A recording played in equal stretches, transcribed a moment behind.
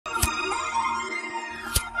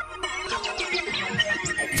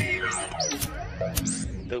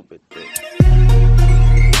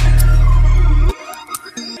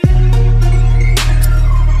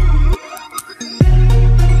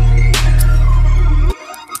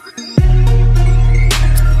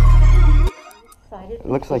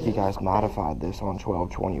looks like you guys modified this on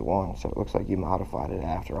 12/21, so it looks like you modified it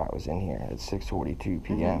after I was in here at 6:42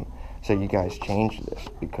 p.m. So you guys changed this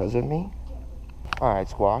because of me? All right,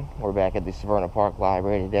 squad, we're back at the Severna Park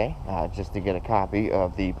Library today, just to get a copy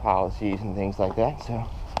of the policies and things like that, so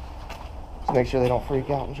let's make sure they don't freak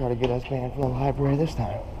out and try to get us banned from the library this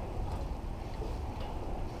time.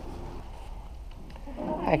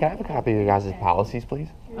 Hey, can I have a copy of your guys' policies, please?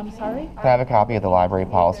 I'm sorry? Can I have a copy of the library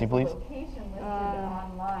policy, please?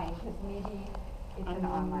 Online, because maybe it's an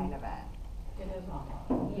online event. It is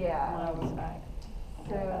online. Yeah.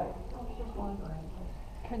 So,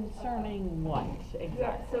 concerning what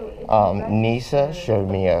exactly? Nisa showed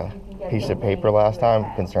me a piece of paper last time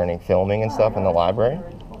concerning filming and stuff in the library.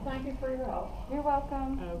 Well, thank you for your help. You're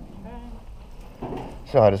welcome. Okay.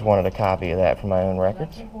 So I just wanted a copy of that for my own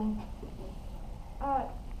records.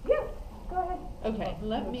 Yeah, go ahead. Okay,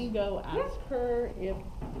 let me go ask her if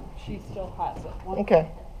she still has it. Okay.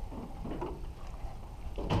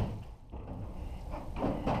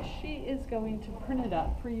 She is going to print it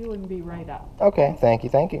up for you and be right up. Okay, thank you,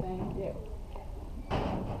 thank you. Thank you.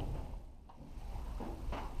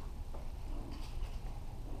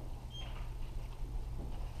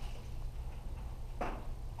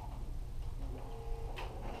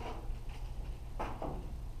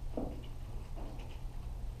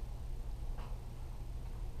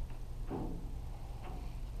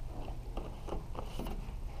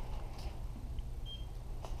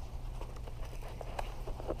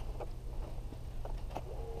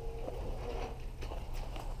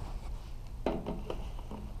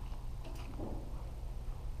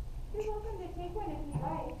 You're welcome to take one if you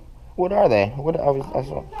like. What are they? What I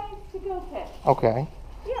saw. To go fit. Okay.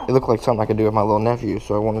 Yeah. It looked like something I could do with my little nephew,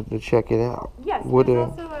 so I wanted to check it out. Yes, What, there's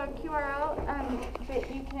also a QRL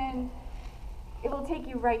that you can, it will take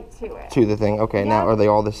you right to it. to the thing. Okay, now Yeah. are they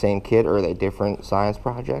all the same kit or are they different science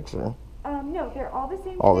projects or? No, they're all the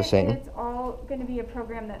same. All the kit, same? And it's all going to be a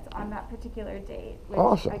program that's on that particular date. Which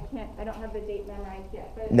Awesome. I don't have the date memorized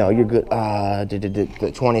yet. But No, you're good.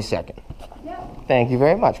 The 22nd. Yeah. Thank you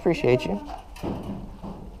very much. Appreciate you.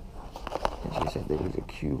 She said there was a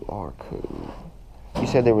QR code. You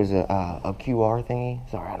said there was a QR thingy?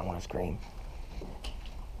 Sorry, I don't want to scream.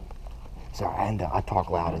 Sorry, and I talk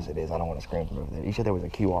loud as it is. I don't want to scream from over there. You said there was a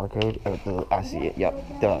QR code? I see it.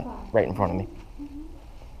 Yep. Duh. Right in front of me.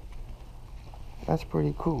 That's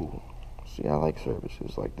pretty cool. See, I like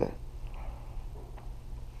services like that.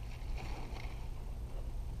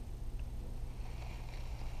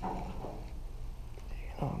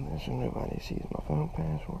 So nobody sees my phone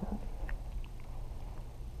password.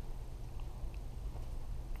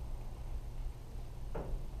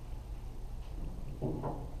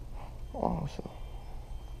 Awesome.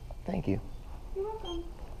 Thank you. You're welcome.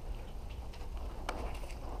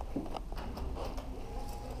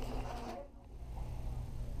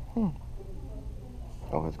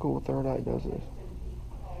 Oh, it's cool. Third Eye does this.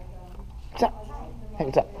 What's up? Hey,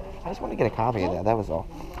 what's up? I just want to get a copy of that. That was all.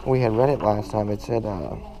 We had read it last time. It said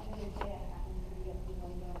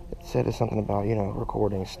it's something about, you know,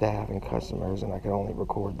 recording staff and customers, and I could only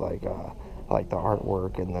record like the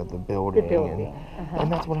artwork and the building.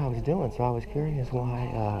 And that's what I was doing. So I was curious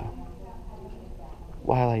why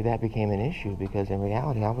like that became an issue, because in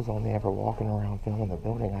reality I was only ever walking around filming the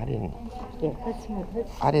building. I didn't. Yeah, let's move.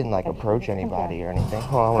 I didn't like approach anybody or anything.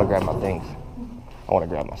 Hold on, I want to grab my things. I want to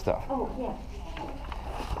grab my stuff. Oh, yeah.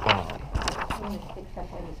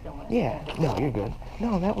 Yeah, no, you're good.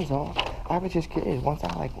 No, that was all. I was just curious. Once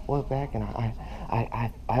I like look back, and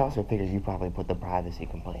I also figured you probably put the privacy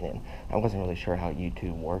complaint in. I wasn't really sure how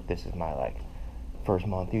YouTube worked. This is my like first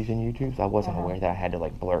month using YouTube, so I wasn't aware that I had to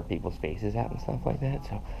like blur people's faces out and stuff like that.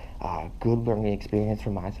 So, good learning experience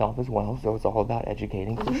for myself as well. So it's all about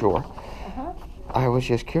educating for sure. I was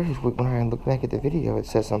just curious, when I looked back at the video, it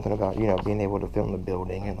says something about, you know, being able to film the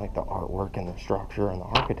building and like the artwork and the structure and the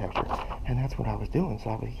architecture, and that's what I was doing. So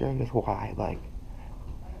I was curious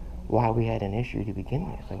why we had an issue to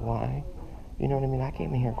begin with, like why, you know what I mean? I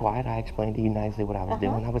came in here quiet, I explained to you nicely what I was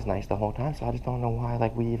doing, I was nice the whole time, so I just don't know why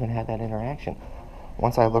like we even had that interaction.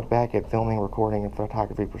 Once I looked back at filming, recording, and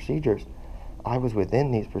photography procedures, I was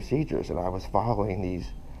within these procedures and I was following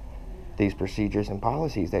these procedures and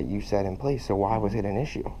policies that you set in place, so why was it an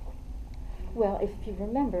issue? Well, if you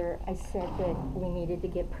remember, I said that we needed to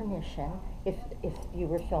get permission if you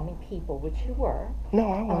were filming people, which you were.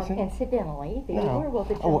 No, I wasn't. Incidentally, you No. were. Well,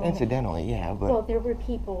 the Oh, gentleman- incidentally, yeah, but... Well, there were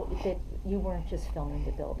people that you weren't just filming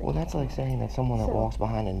the building. Well, that's like saying that someone that So- walks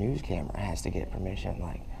behind a news camera has to get permission.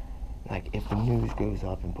 Like if the news goes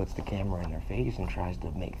up and puts the camera in their face and tries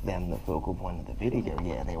to make them the focal point of the video,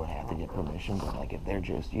 yeah, they would have to get permission. But like if they're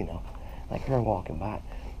just, you know, like her walking by,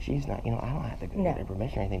 she's not, you know, I don't have to go get her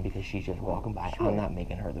permission or anything because she's just walking by. Sure. I'm not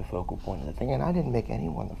making her the focal point of the thing, and I didn't make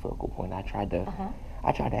anyone the focal point. I tried to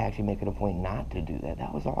actually make it a point not to do that.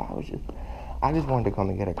 That was all. I just wanted to come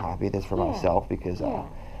and get a copy of this for myself because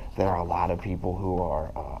there are a lot of people who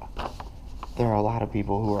are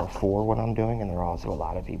for what I'm doing, and there are also a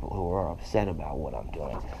lot of people who are upset about what I'm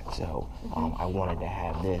doing. So I wanted to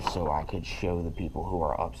have this so I could show the people who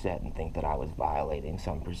are upset and think that I was violating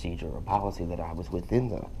some procedure or policy, that I was within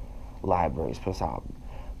the library's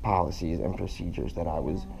policies and procedures, that I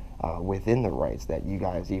was within the rights that you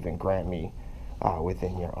guys even grant me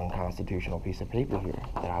within your unconstitutional piece of paper here,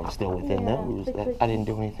 that I was still within those, that I didn't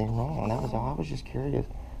do anything wrong. That was all. I was just curious.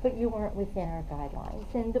 But you weren't within our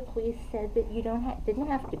guidelines, and the police said that you didn't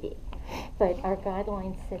have to be. But our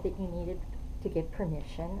guidelines said that you needed to get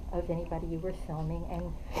permission of anybody you were filming,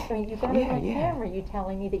 and I mean, you got it on camera. You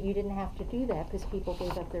telling me that you didn't have to do that because people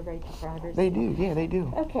gave up their right to privacy. They do, yeah, they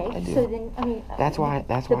do. Okay, they do. so then I mean, that's why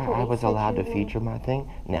I was allowed to were... feature my thing.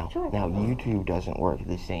 Now, YouTube doesn't work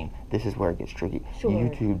the same. This is where it gets tricky. Sure.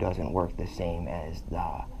 YouTube doesn't work the same as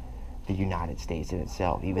the United States in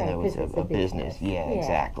itself, even though it's a business. Yeah,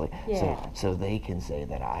 exactly. Yeah. So they can say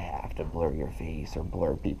that I have to blur your face or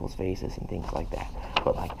blur people's faces and things like that.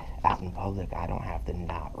 But like out in public, I don't have to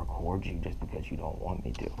not record you just because you don't want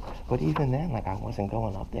me to. But even then, like I wasn't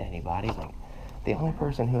going up to anybody. Like the only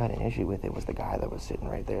person who had an issue with it was the guy that was sitting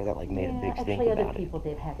right there that like made a big stink about it. Other people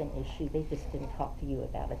did have an issue. They just didn't talk to you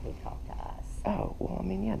about it. They talked to us. Oh, well, I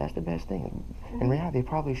mean, yeah, that's the best thing. In reality, they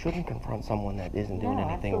probably shouldn't confront someone that isn't doing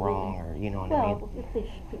anything wrong, or, you know what I mean?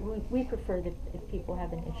 Well, we prefer that if people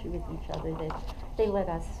have an issue with each other, that they let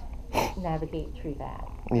us navigate through that.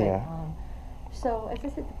 Yeah. So, as I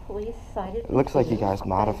said, the police cited... It looks like you guys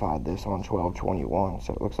modified this on 12/21,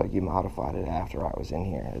 so it looks like you modified it after I was in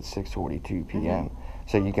here at 6:42 p.m.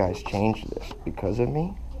 So you guys changed this because of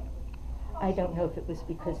me? I don't know if it was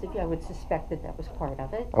because of you. I would suspect that was part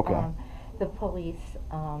of it. Okay. The police...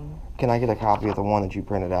 Can I get a copy of the one that you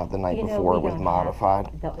printed out the night before it was modified?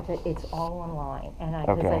 It's all online, and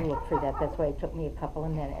because I looked for that, that's why it took me a couple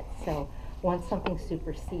of minutes. So once something's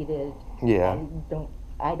superseded,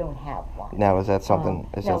 I don't have one. Now, is that something?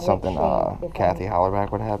 Kathy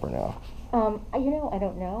Hollerback would have, or no? You know, I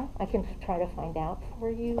don't know. I can try to find out for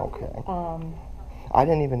you. Okay. I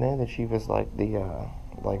didn't even know that she was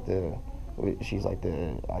she's like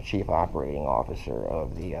the chief operating officer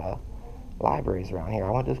of the libraries around here. I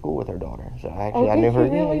went to school with her daughter, so I knew her.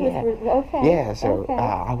 Really? Yeah. So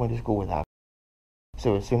I went to school with her.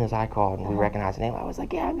 So as soon as I called and we recognized the name, I was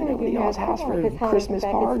like, yeah, I've been over to y'all's house for Christmas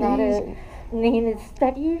parties. It's not a name that's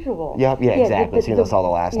that usual. Yep, yeah, exactly. As soon as I saw the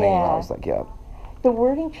last name, I was like, yep. The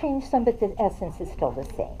wording changed some, but the essence is still the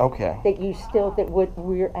same. Okay. That what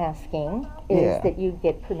we're asking is that you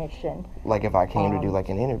get permission. Like if I came to do like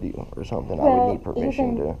an interview or something, I would need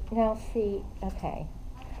permission to. Now see, okay.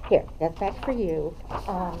 Here, that's back for you.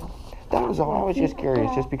 That was all. I was just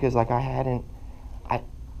curious, just because like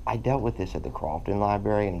I dealt with this at the Crofton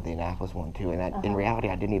Library and the Annapolis one too, and in reality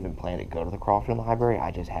I didn't even plan to go to the Crofton Library.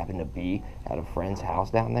 I just happened to be at a friend's house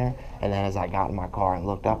down there, and then as I got in my car and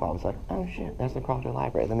looked up, I was like, oh shit, that's the Crofton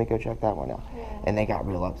Library, let me go check that one out. And they got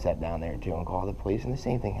real upset down there too and called the police, and the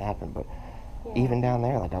same thing happened. But even down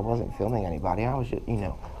there, like I wasn't filming anybody. I was just, you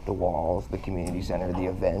know, the walls, the community center, the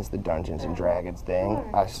events, the Dungeons and Dragons thing.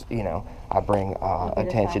 I bring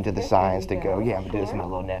attention to the signs to go. Yeah, I'm gonna do this with my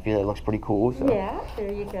little nephew. That looks pretty cool. So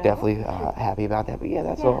there you go. Definitely happy about that. But yeah,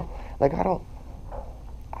 that's all. Like I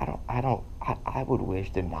would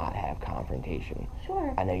wish to not have confrontation.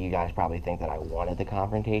 Sure. I know you guys probably think that I wanted the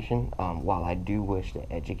confrontation. While I do wish to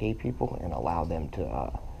educate people and allow them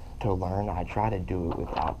to learn, I try to do it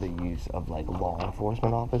without the use of like law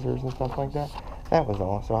enforcement officers and stuff like that. That was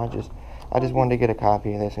all. So I just wanted to get a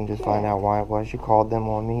copy of this and just find out why it was you called them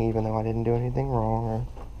on me, even though I didn't do anything wrong or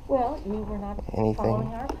well, you were not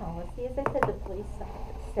following our policy. As I said, the police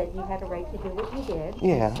said you had a right to do what you did.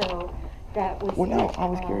 Yeah. So that was. Well, no, I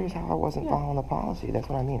was curious how I wasn't following the policy. That's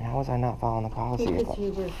what I mean. How was I not following the policy? Because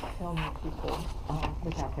you were filming people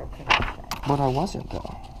without their permission. But I wasn't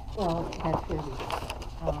though. Well, that's where you go.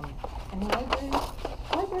 And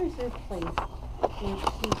libraries are a place where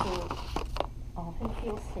people can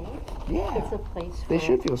feel safe. Yeah. It's a place for They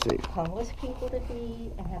should feel safe. homeless people to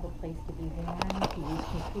be and have a place to be warm,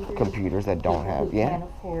 to use Computers that don't people have, who yeah. can't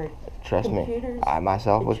afford Trust me, computers, I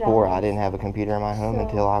myself the was poor. I jobs. didn't have a computer in my home So-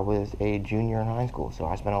 until I was a junior in high school. So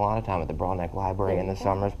I spent a lot of time at the Broadneck Library There in the you go.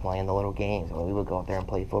 summers playing the little games. Well, we would go up there and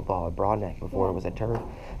play football at Broadneck before it Yeah. was a turf,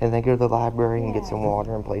 and then go to the library and get some Yeah.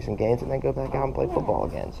 water and play some games, and then go back out and play Yeah. football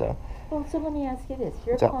again. So Well, so let me ask you this.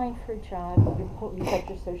 You're What's up? applying for a job, you've got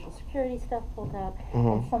your social security stuff pulled up,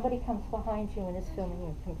 Mhm. and somebody comes behind you and is filming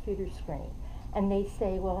your computer screen. And they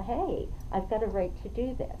say, well, hey, I've got a right to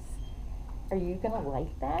do this. Are you going to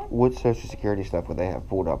like that? what Social Security stuff would they have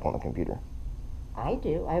pulled up on the computer? I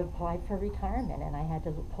do. I applied for retirement, and I had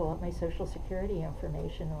to pull up my social security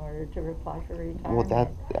information in order to apply for retirement. Well, that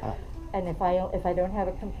And if I don't have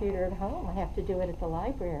a computer at home, I have to do it at the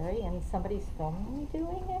library, and somebody's filming me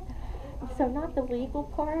doing it. So not the legal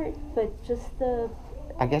part, but just the.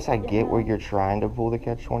 I guess I get where Yeah. you're trying to pull the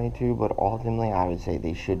catch-22, but ultimately I would say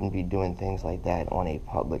they shouldn't be doing things like that on a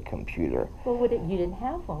public computer. Well, you didn't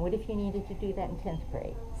have one? What if you needed to do that in 10th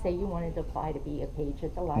grade? Say you wanted to apply to be a page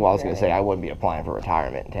at the library. Well, I was going to say I wouldn't be applying for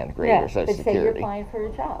retirement in 10th grade Yeah, or Social but say you're Security. applying for a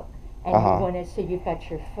job. And Uh-huh. you want to, so you've got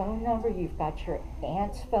your phone number, you've got your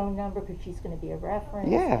aunt's phone number because she's going to be a reference.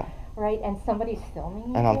 Yeah, Right, and somebody's filming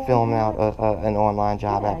you and I'm doing filling that? out an online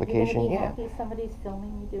job application. You're Yeah. gonna be happy somebody's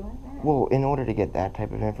filming you doing that? Well, in order to get that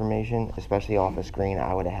type of information, especially off a screen,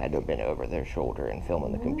 I would have had to have been over their shoulder and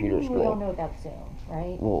filming the computer We all screen. know about Zoom,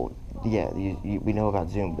 right? Well, yeah, we know about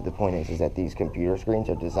Zoom, but the point is that these computer screens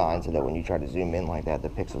are designed so that when you try to zoom in like that, the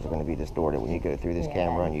pixels are going to be distorted when you go through this Yeah.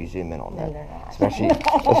 camera and you zoom in on No, that. they're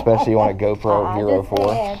not. Especially on a GoPro I'm Hero just 4.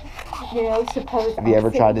 saying, you know, suppose Have you I'm ever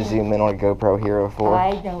tried to sitting here- zoom in on a GoPro Hero 4?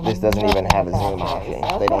 I don't This doesn't even know have a about zoom those. option. They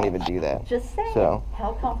Okay. don't even do that. Just saying, So-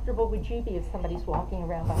 how comfortable would you be if somebody's walking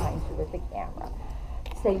around behind you with the camera?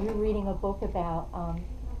 Say you're reading a book about,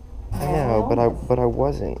 I know, but I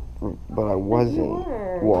wasn't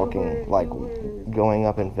were. walking, You like were. going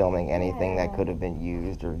up and filming anything that Yeah. could have been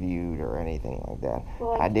used or viewed or anything like that.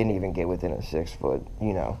 Well, I didn't even get within a 6 foot,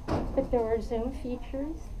 But there are Zoom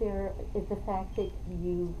features, there is the fact that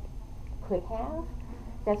you could have.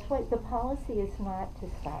 That's why the policy is not to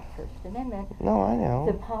stop First Amendment. No, I The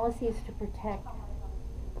know. policy is to protect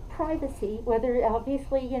privacy, whether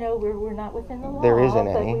obviously, we're not within the law, There isn't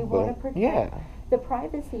but any, we want to but protect yeah. the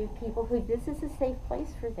privacy of people who this is a safe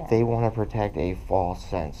place for them. They want to protect a false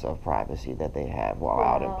sense of privacy that they have while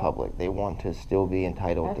out in Well- public. They want to still be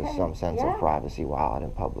entitled to Okay, some sense yeah. of privacy while out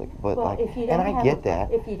in public. But Well, like, if you don't and I have get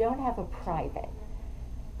that. If you don't have a private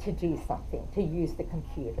to do something, to use the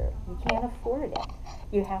computer, you can't afford it.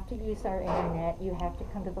 You have to use our internet. You have to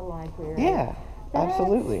come to the library. Yeah, That's-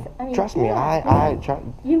 absolutely. I mean, Trust me, yeah, I try.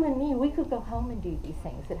 You and me, we could go home and do these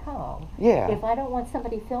things at home. Yeah, If I don't want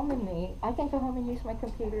somebody filming me, I can go home and use my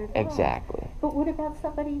computer at home. exactly. But what about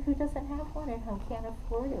somebody who doesn't have one at home, can't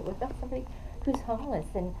afford it? What about somebody who's homeless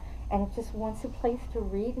and just wants a place to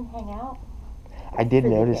read and hang out? I did for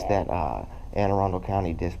the notice day? that Anne Arundel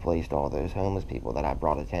County displaced all those homeless people that I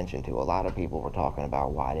brought attention to. A lot of people were talking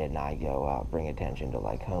about why didn't I go bring attention to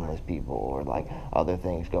like homeless people or like other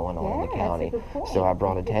things going on in the Yeah, that's a county. good point. So I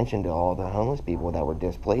brought That's good. attention to all the homeless people that were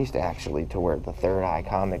displaced actually to where the Third Eye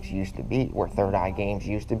Comics used to be, where Third Eye Games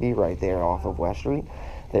used to be, right there off of West Street.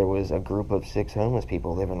 There was a group of 6 homeless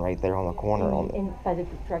people living right there on the corner on the By the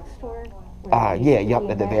drugstore? where it yeah, used to yep, be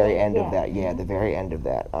at the in very that- end of that, mhm. the very end of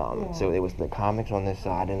that. Yeah. So it was the comics on this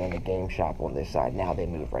side and then the game shop on this side. Now they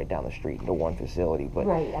moved right down the street into one facility, but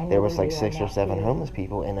Right, I know there was where like you are 6 or now, 7 too. homeless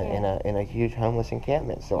people in Yeah. a huge homeless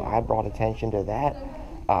encampment. So I brought attention to that.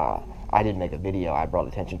 I didn't make a video. I brought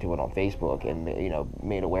attention to it on Facebook and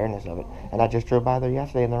made awareness of it. And I just drove by there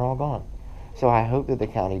yesterday and they're all gone. So I hope that the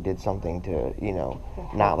county did something to,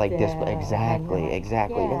 not like this, but them, exactly, and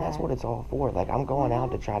exactly. And that's yeah. what it's all for. Like I'm going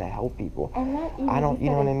out to try to help people. And that, I don't, you've you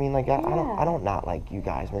know what gotta- I mean? Like I yeah. don't not like you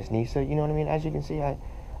guys, Miss Nisa. You know what I mean? As you can see,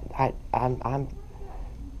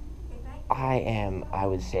 I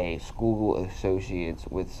would say, school associates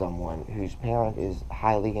with someone whose parent is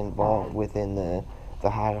highly involved within the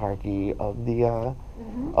hierarchy of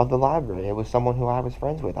the library. It was someone who I was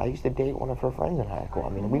friends with. I used to date one of her friends in high school. I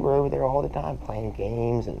mean, we were over there all the time playing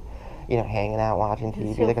games and hanging out, watching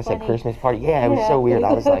TV. so Like I said, funny. Christmas party. Yeah, it was so weird.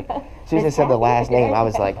 I was like, as soon as I It's said the happy last name, I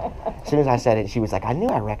was today. like, as soon as I said it, she was like, I knew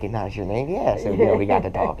I recognized your name. Yeah, so we got to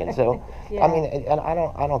talking. So Yeah. I mean, and I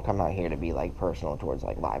don't come out here to be like personal towards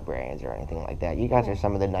like librarians or anything like that. You guys are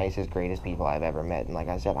some of the nicest, greatest people I've ever met. And like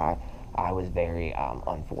I said, I was very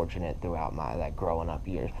unfortunate throughout my growing up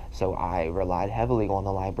years. So I relied heavily on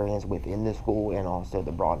the librarians within the school and also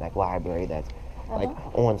the Broadneck Library that's like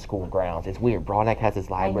on school grounds. It's weird. Broadneck has its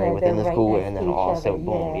library within the they're school, right and next then to each also other.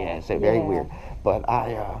 boom, Yeah. so very Yeah. weird. But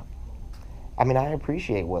I mean, I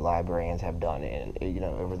appreciate what librarians have done,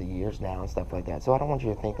 over the years now and stuff like that. So I don't want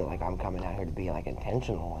you to think that like I'm coming out here to be like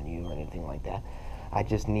intentional on you or anything like that. I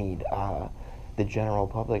just need the general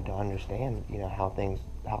public to understand, how things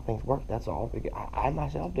work. That's all. Because I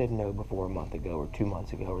myself didn't know before a month ago, or 2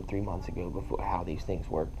 months ago, or 3 months ago before how these things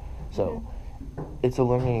work. So it's a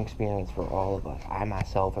learning experience for all of us. I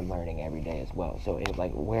myself am learning every day as well. So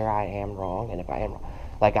like where I am wrong, and if I am wrong,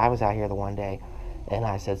 like I was out here the one day, and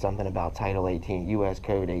I said something about Title 18, U.S.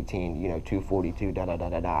 Code 18, 242, da da da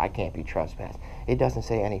da da. I can't be trespassed. It doesn't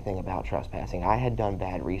say anything about trespassing. I had done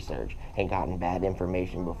bad research and gotten bad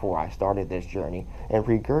information before I started this journey and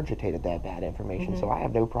regurgitated that bad information. So I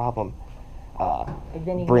have no problem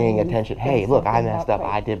bringing attention. Hey, look, I messed up.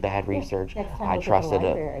 I did bad research. Next time I look at the trusted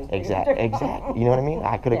library. exact. You know what I mean?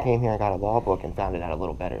 I could have Yeah. came here and got a law book and found it out a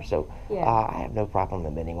little better. So Yeah. I have no problem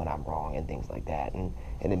admitting when I'm wrong and things like that, and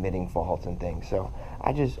admitting faults and things. So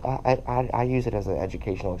I just I use it as an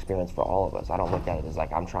educational experience for all of us. I don't look at it as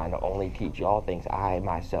like I'm trying to only teach y'all things. I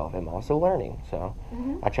myself am also learning. So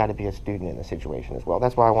I try to be a student in the situation as well.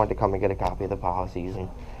 That's why I wanted to come and get a copy of the policies and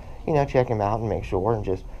check them out and make sure and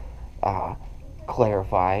just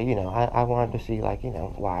clarify. I wanted to see like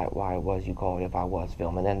why it was you called if I was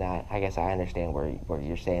filming, and I guess I understand where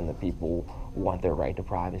you're saying that people want their right to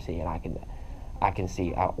privacy, and I can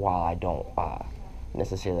see while I don't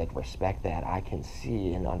necessarily like respect that, I can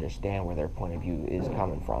see and understand where their point of view is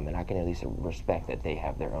coming from, and I can at least respect that they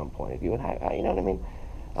have their own point of view, and I you know what I mean.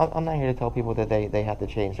 I'm not here to tell people that they have to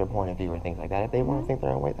change their point of view or things like that. If they want to think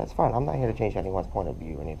their own way, that's fine. I'm not here to change anyone's point of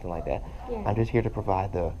view or anything like that. Yeah. I'm just here to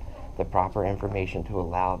provide the proper information to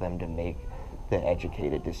allow them to make the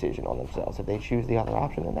educated decision on themselves. If they choose the other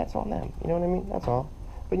option, then that's on them. You know what I mean? That's all.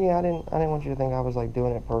 But yeah, I didn't want you to think I was like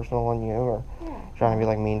doing it personal on you or trying to be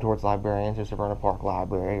like mean towards librarians or Severna Park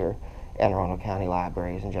Library or Anne Arundel County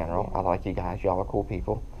libraries in general. I like you guys. Y'all are cool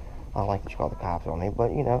people. I don't like that you call the cops on me, but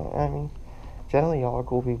I mean, generally y'all are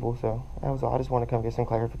cool people. So that was all. I just want to come get some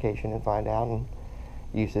clarification and find out and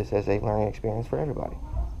use this as a learning experience for everybody.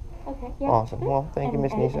 Okay, yeah. Awesome. Good. Well, thank you,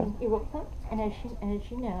 Miss Nisa. And you're welcome. And as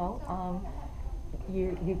you know,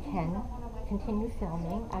 you can continue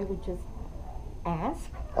filming. I would just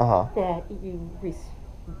ask that you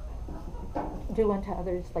do unto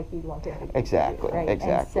others like you'd want them to do. Exactly. Right?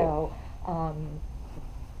 Exactly. And so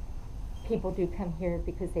people do come here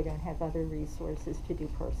because they don't have other resources to do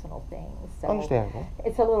personal things. So Understandable.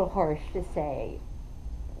 it's a little harsh to say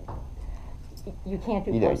you can't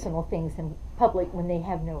do personal things in public when they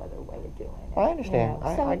have no other way of doing it. I understand.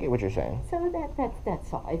 So I get what you're saying. So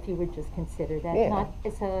that's all. If you would just consider that, Yeah. not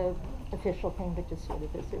as a official thing, but just sort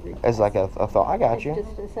of as a request. As like a thought. I got you.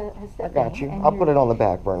 Just as a I got thing. you. And I'll put you're- it on the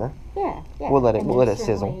back burner. Yeah, yeah. We'll let it- And we'll you're let it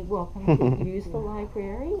sizzle. certainly welcome to use the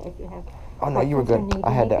library if you have. Oh, no, you were questions or good. need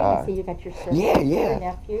I had to, anything. I see you got your sister, Yeah, your yeah.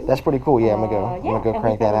 nephew. That's pretty cool. Yeah, I'm gonna go and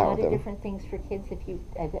crank that out we have a lot with of them. different things for kids. If you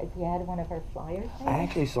had one of our flyers. I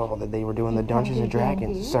actually saw that they were doing the You Dungeons can and do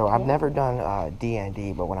Dragons. D&D, So I've yeah. never done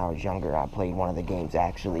D&D, but when I was younger, I played one of the games.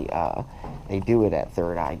 Actually, they do it at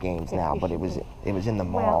Third Eye Games Yeah, now, you but should it was in the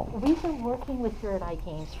mall. Well, we've been working with Third Eye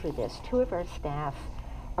Games for this. 2 of our staff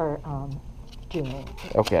are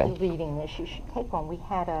leading this. You should take one. We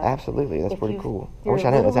had a Absolutely, that's if pretty you've- cool. I you're wish a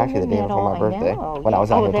I knew it was little actually the in the day before my middle, I birthday. know. When I was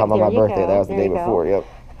Yeah. out Oh, here that- talking about there my you birthday, go, that was the there day you go. before. Yep.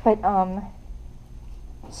 But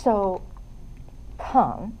so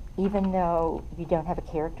come, even though you don't have a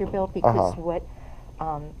character build, because what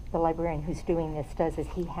the librarian who's doing this does is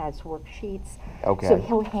he has worksheets. Okay. So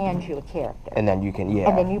he'll hand you a character. And then you can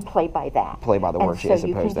And then you play by that. Play by the And worksheet so as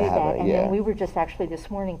you opposed can to do having that. it, And yeah. then we were just actually this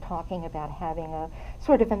morning talking about having a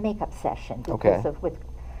sort of a makeup session because of with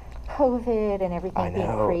COVID and everything I being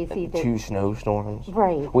know. crazy. that- 2 snowstorms.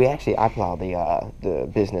 Right. I plow the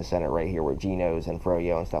business center right here where Gino's and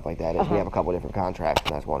Froyo and stuff like that is. We have a couple different contracts,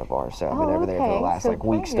 and that's one of ours. So I've been Oh, over there for the okay. last So week,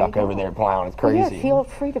 fine, there stuck you over go. there plowing. It's Well, crazy. yeah, feel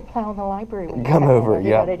free to plow in the library when you Come over,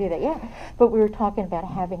 You yeah. gotta do that, yeah. But we were talking about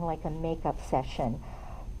having like a makeup session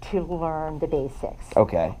to learn the basics.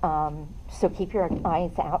 Okay. So keep your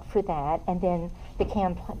eyes out for that. And then the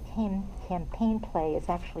campaign play is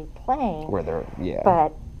actually playing. Where they're, yeah.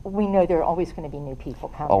 But we know there are always going to be new people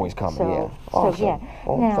coming. Always coming, so, yeah. So Awesome. yeah.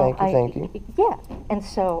 Well, now, thank you. Yeah, and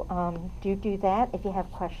so do that. If you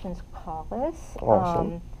have questions, call us.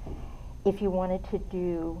 Awesome. If you wanted to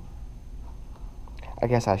do. I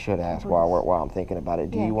guess I should ask while I'm thinking about it.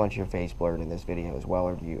 Do Yeah. you want your face blurred in this video as well,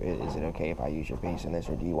 or is it okay if I use your face in this,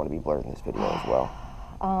 or do you want to be blurred in this video as well?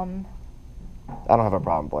 I don't have a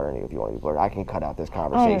problem blurring you if you want to be blurred. I can cut out this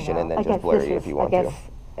conversation and then I just guess blur this you is- if you want I to. guess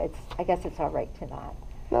I guess it's all right to not.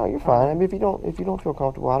 No, you're fine. I mean, if you don't feel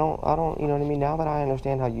comfortable, I don't, you know what I mean? Now that I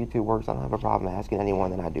understand how YouTube works, I don't have a problem asking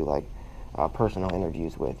anyone that I do like personal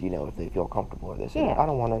interviews with, you know, if they feel comfortable with this. Yeah. I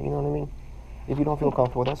don't want to, you know what I mean? If you don't feel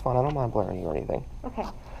comfortable, that's fine. I don't mind blurring you or anything. Okay.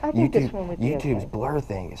 I think this one would be YouTube's okay. blur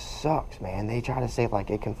thing sucks, man. They try to say like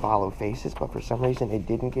it can follow faces, but for some reason it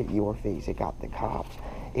didn't get your face. It got the cops.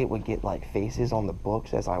 It would get like faces on the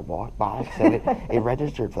books as I walked by, so it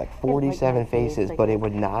registered for like 47 faces, like but it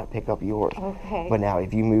would not pick up yours. Okay. But now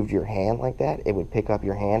if you moved your hand like that, it would pick up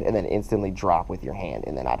your hand and then instantly drop with your hand,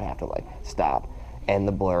 and then I'd have to like stop, end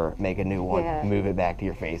the blur, make a new one, Yeah. move it back to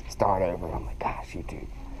your face, start over. I'm like, gosh, YouTube.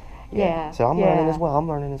 Yeah. So I'm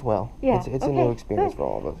learning as well. Yeah. It's a new Okay, experience good. for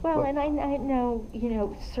all of us. Well, but- and I know, you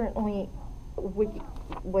know, certainly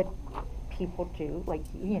what people do, like,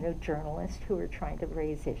 you know, journalists who are trying to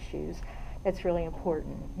raise issues, that's really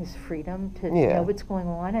important, is freedom to Yeah. know what's going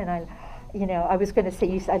on. And I was going to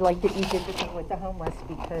say, I like that you did the thing with the homeless,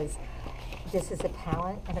 because this is a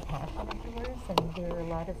talent and a passion of yours, and there are a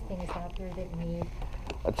lot of things out there that need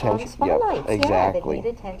attention. spotlights, exactly. that need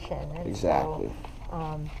attention. And Exactly.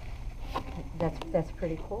 So, that's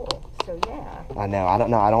pretty cool. So yeah. I know. I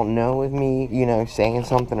don't know if me, you know, saying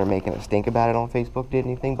something or making us think about it on Facebook did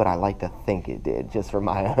anything, but I like to think it did, just for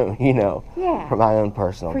my own, you know, Yeah. for my own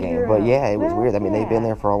personal For gain. your But own. yeah, it was Well, weird. I mean, they've been yeah.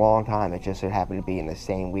 there for a long time. It just so happened to be in the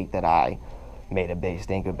same week that I made a big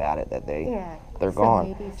stink about it that Yeah. they're So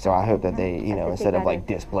gone. maybe So I hope that something they, you happened, know, that they instead of got like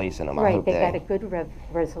a- displacing them, I Right, hope they got a good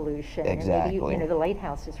resolution. And Exactly. maybe, you know, the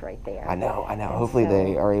lighthouse is right there. I know. And Hopefully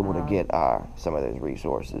they so, are able to get some of those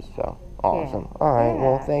resources. So awesome. Yeah. All right.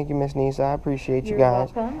 Well, Yeah. thank you, Miss Nisa. I appreciate you You're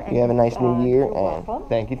guys. welcome, You have a nice new year. you're And welcome.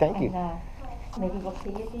 thank you. And, maybe we'll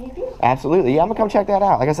see you at D&D. Absolutely. Yeah, I'm gonna come check that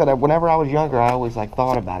out. Like I said, whenever I was younger, I always like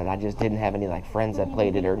thought about it. I just didn't have any like friends that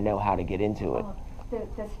played it or know how to get into it. The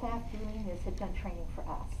staff doing this have done training for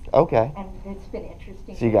us. Okay. And it's been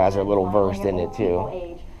interesting. So you guys are a little to learn versed in it, old too. people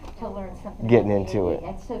age to learn something. Getting about into D&D. it.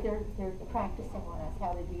 And so they're practicing on us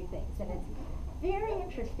how to do things. And it's very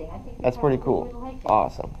interesting. I think you That's pretty probably cool. would like it.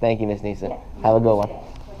 Awesome. Thank you, Miss Nisa. Yeah, Have a good one. Bye-bye.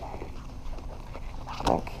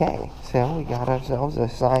 Okay, so we got ourselves a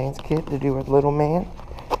science kit to do with little man,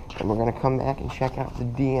 and we're gonna come back and check out the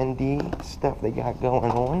D&D stuff they got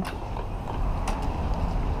going on.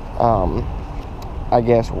 I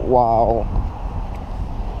guess while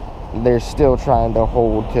they're still trying to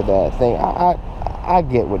hold to that thing, I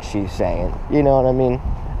get what she's saying. You know what I mean?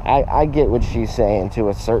 I get what she's saying to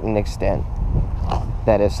a certain extent.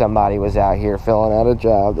 That if somebody was out here filling out a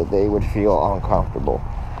job, that they would feel uncomfortable.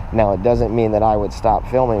 Now, it doesn't mean that I would stop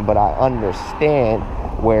filming, but I understand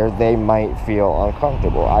where they might feel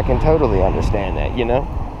uncomfortable. I can totally understand that, you know?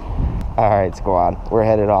 All right, squad. We're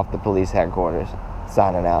headed off to police headquarters.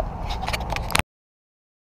 Signing out.